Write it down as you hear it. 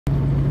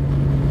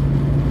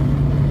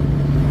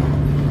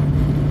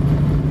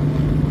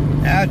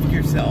Ask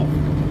yourself,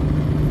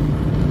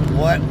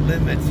 what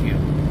limits you?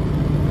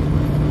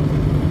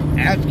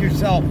 Ask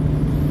yourself,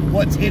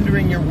 what's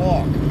hindering your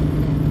walk?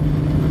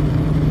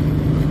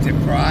 Is it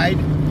pride,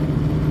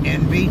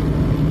 envy,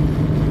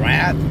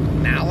 wrath,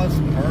 malice,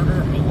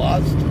 murder, or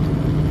lust?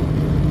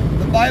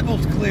 The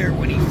Bible's clear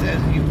when he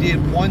says you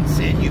did one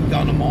sin, you've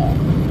done them all.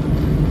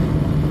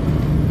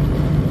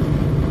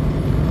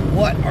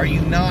 What are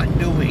you not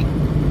doing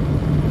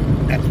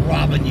that's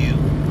robbing you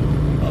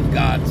of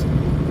God's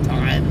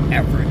time,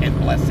 effort, and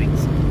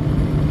blessings?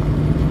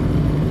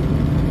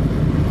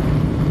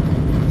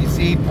 You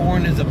see,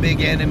 porn is a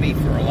big enemy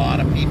for a lot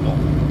of people.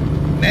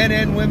 Men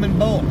and women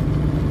both.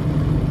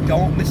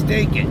 Don't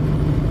mistake it.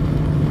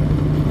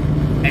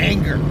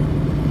 Anger,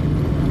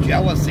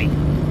 jealousy,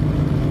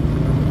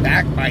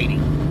 backbiting,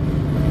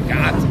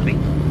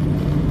 gossiping.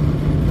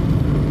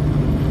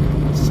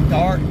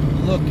 Start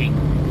looking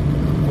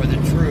for the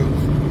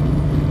truth.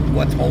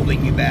 What's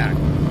holding you back?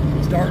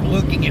 Start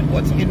looking at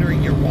what's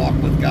hindering your walk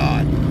with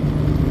God.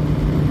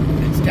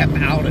 And step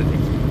out of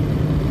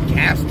it.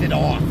 Cast it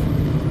off.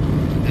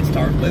 And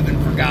start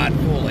living for God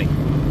fully.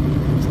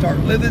 Start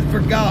living for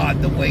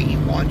God the way He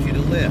wants you to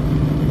live.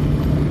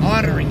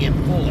 Honoring Him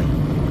fully.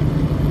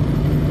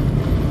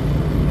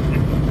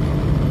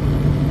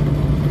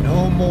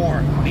 No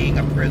more being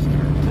a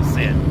prisoner to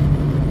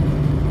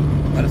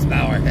sin. Let us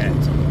bow our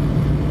heads.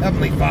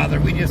 Heavenly Father,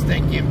 we just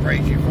thank you and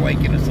praise you for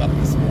waking us up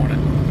this morning.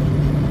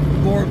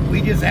 Lord,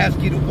 we just ask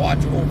you to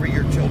watch over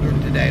your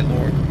children today,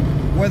 Lord.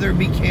 Whether it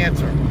be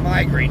cancer,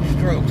 migraine,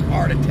 strokes,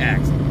 heart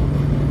attacks,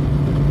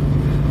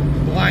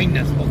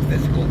 blindness, both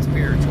physical and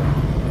spiritual,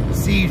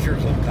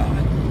 seizures, oh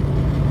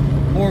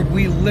God. Lord,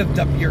 we lift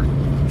up your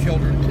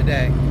children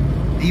today.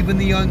 Even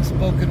the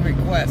unspoken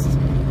requests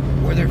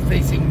where they're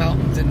facing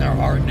mountains in their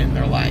heart and in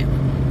their life.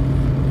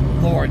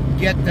 Lord,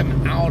 get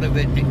them out of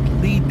it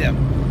and lead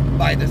them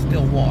by the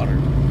still water.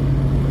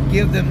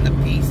 Give them the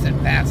peace that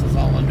passes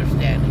all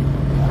understanding.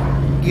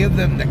 Give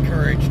them the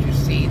courage to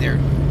see their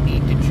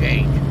need to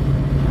change.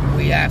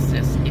 We ask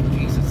this in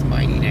Jesus'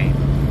 mighty name.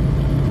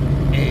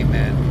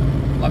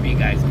 Amen. Love you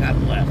guys. God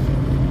bless.